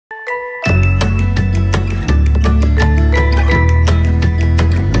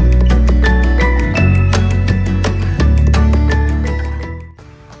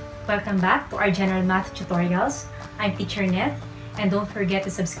our general math tutorials. I'm Teacher Neth, and don't forget to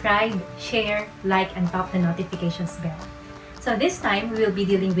subscribe, share, like, and tap the notifications bell. So this time, we will be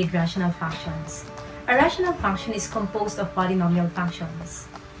dealing with rational functions. A rational function is composed of polynomial functions.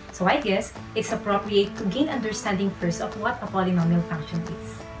 So I guess it's appropriate to gain understanding first of what a polynomial function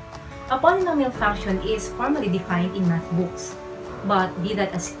is. A polynomial function is formally defined in math books. But be that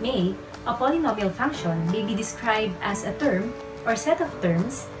as it may, a polynomial function may be described as a term or set of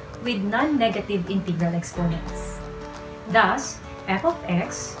terms with non-negative integral exponents. Thus, f of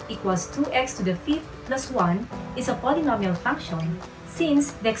x equals 2x to the 5th plus 1 is a polynomial function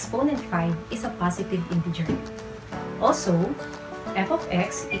since the exponent 5 is a positive integer. Also, f of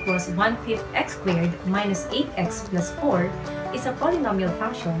x equals 1/5 x squared minus 8x plus 4 is a polynomial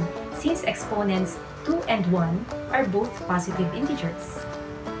function since exponents 2 and 1 are both positive integers.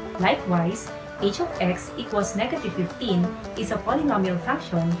 Likewise, h of x equals negative 15 is a polynomial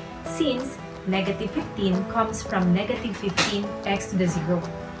function since negative 15 comes from negative 15x to the 0,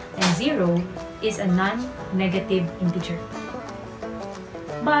 and 0 is a non-negative integer.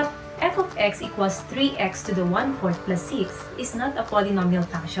 But f of x equals 3x to the 1/4 plus 6 is not a polynomial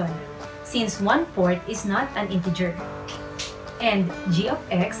function, since 1/4 is not an integer. And g of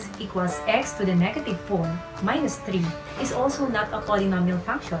x equals x to the negative 4 minus 3 is also not a polynomial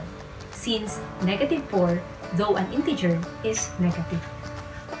function, since negative 4, though an integer, is negative.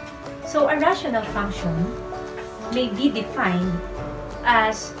 So a rational function may be defined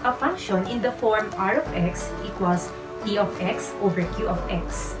as a function in the form r of x equals p of x over q of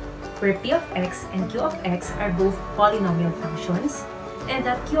x, where p of x and q of x are both polynomial functions, and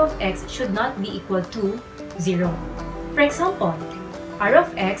that q of x should not be equal to 0. For example, r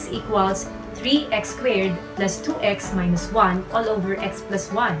of x equals 3x squared plus 2x minus 1 all over x plus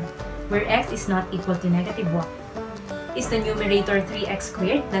 1, where x is not equal to negative 1. Is the numerator 3x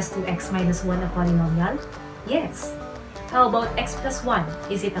squared plus 2x minus 1 a polynomial? Yes. How about x plus 1?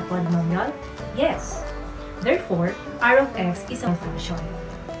 Is it a polynomial? Yes. Therefore, r of x is a function.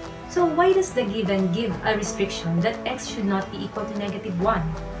 So why does the given give a restriction that x should not be equal to negative 1?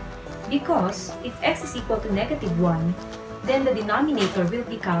 Because if x is equal to negative 1, then the denominator will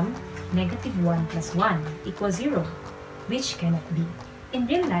become negative 1 plus 1 equals 0, which cannot be. In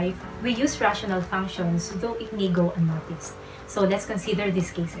real life, we use rational functions, though it may go unnoticed. So let's consider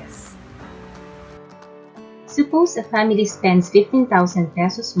these cases. Suppose a family spends 15,000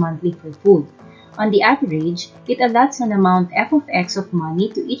 pesos monthly for food. On the average, it allots an amount f of x of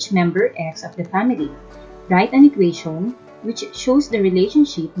money to each member x of the family. Write an equation which shows the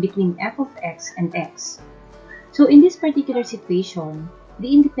relationship between f of x and x. So in this particular situation,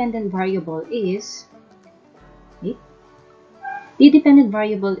 the independent variable is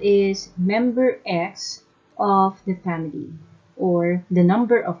member x of the family, or the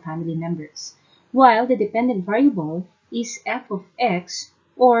number of family members, while the dependent variable is f of x,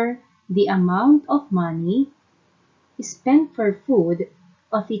 or the amount of money spent for food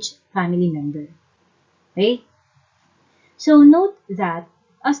of each family member. Okay? So note that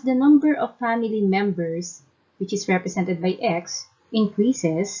as the number of family members, which is represented by x,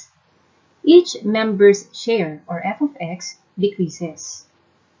 increases, each member's share, or f of x, decreases.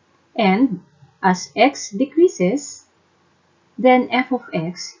 And as x decreases, then f of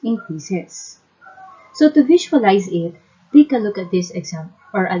x increases. So to visualize it, take a look at this example,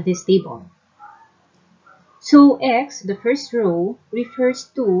 or at this table. So x, the first row, refers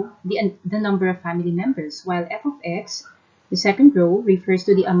to the number of family members, while f of x, the second row, refers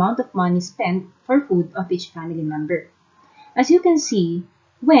to the amount of money spent for food of each family member. As you can see,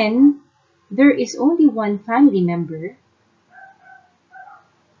 when there is only one family member,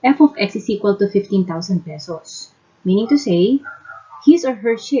 f of x is equal to 15,000 pesos, meaning to say, his or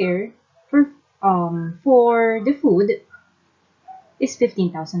her share for the food is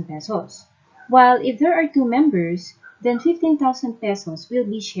 15,000 pesos. While if there are two members, then 15,000 pesos will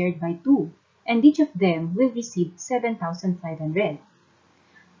be shared by 2, and each of them will receive 7,500.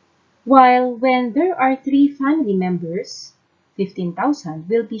 While when there are 3 family members, 15,000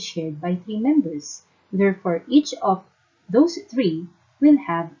 will be shared by 3 members. Therefore, each of those 3 will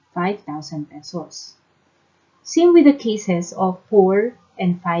have 5,000 pesos. Same with the cases of 4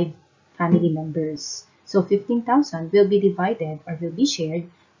 and 5 family members. So 15,000 will be divided, or will be shared,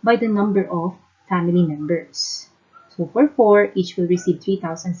 by the number of family members. So for 4, each will receive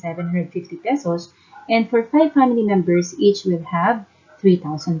 3,750 pesos, and for 5 family members, each will have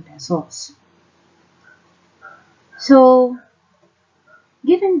 3,000 pesos. So,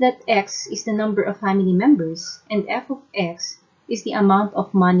 given that x is the number of family members and f of x is the amount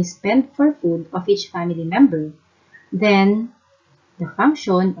of money spent for food of each family member, then the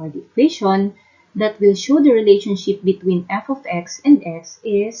function or the equation that will show the relationship between f of x and x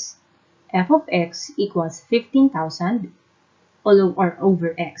is f of x equals 15,000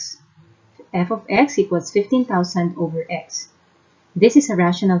 over x. F of x equals 15,000 over x. This is a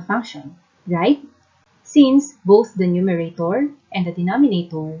rational function, right? Since both the numerator and the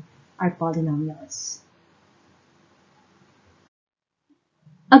denominator are polynomials.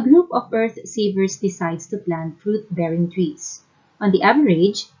 A group of Earth savers decides to plant fruit-bearing trees. On the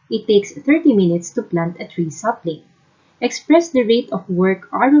average, it takes 30 minutes to plant a tree sapling. Express the rate of work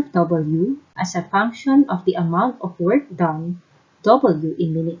R of W as a function of the amount of work done, W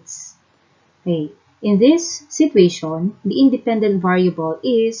in minutes. Okay. In this situation, the independent variable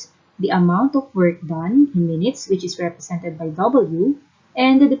is the amount of work done in minutes, which is represented by W,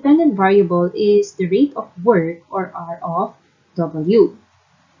 and the dependent variable is the rate of work, or R of W.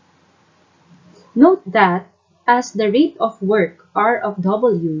 Note that as the rate of work, R of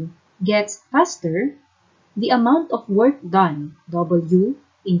W, gets faster, the amount of work done, W,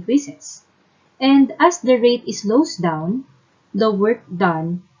 increases. And as the rate slows down, the work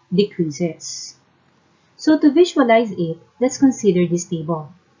done decreases. So to visualize it, let's consider this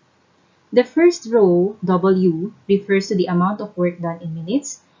table. The first row, W, refers to the amount of work done in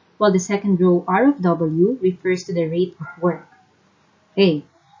minutes, while the second row, R of W, refers to the rate of work. Okay,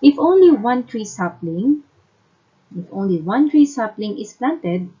 if only one tree sapling is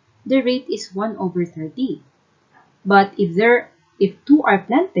planted, the rate is 1 over 30. But if two are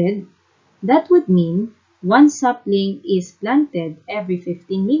planted, that would mean one sapling is planted every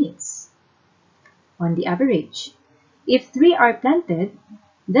 15 minutes on the average. If 3 are planted,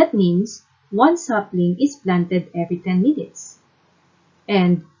 that means one sapling is planted every 10 minutes.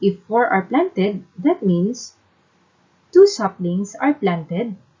 And if 4 are planted, that means 2 saplings are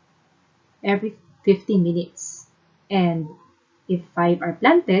planted every 15 minutes. And if 5 are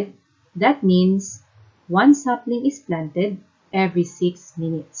planted, that means 1 sapling is planted every 6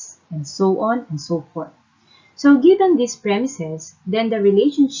 minutes, and so on and so forth. So given these premises, then the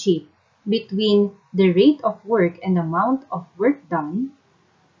relationship between the rate of work and the amount of work done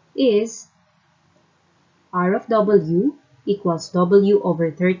is R of W equals W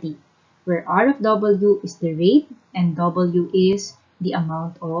over 30, where R of W is the rate and W is the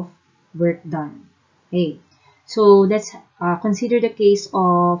amount of work done. Okay, so let's consider the case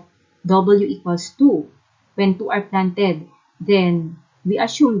of W equals 2. When 2 are planted, then we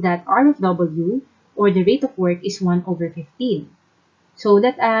assume that R of W, or the rate of work, is 1 over 15. So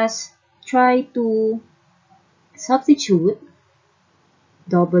let us try to substitute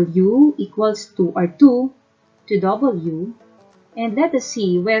W equals 2 or 2 to W, and let us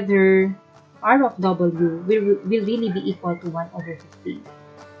see whether R of W will really be equal to 1 over 15.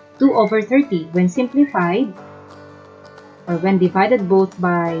 2 over 30, when simplified, or when divided both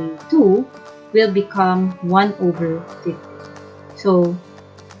by 2, will become 1 over 50. So,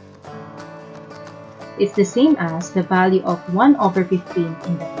 it's the same as the value of 1 over 15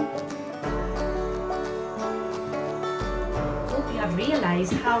 in the table. Hope you have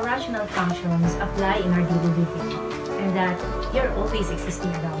realized how rational functions apply in our daily living, and that you're always existing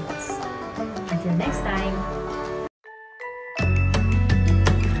around us. Until next time!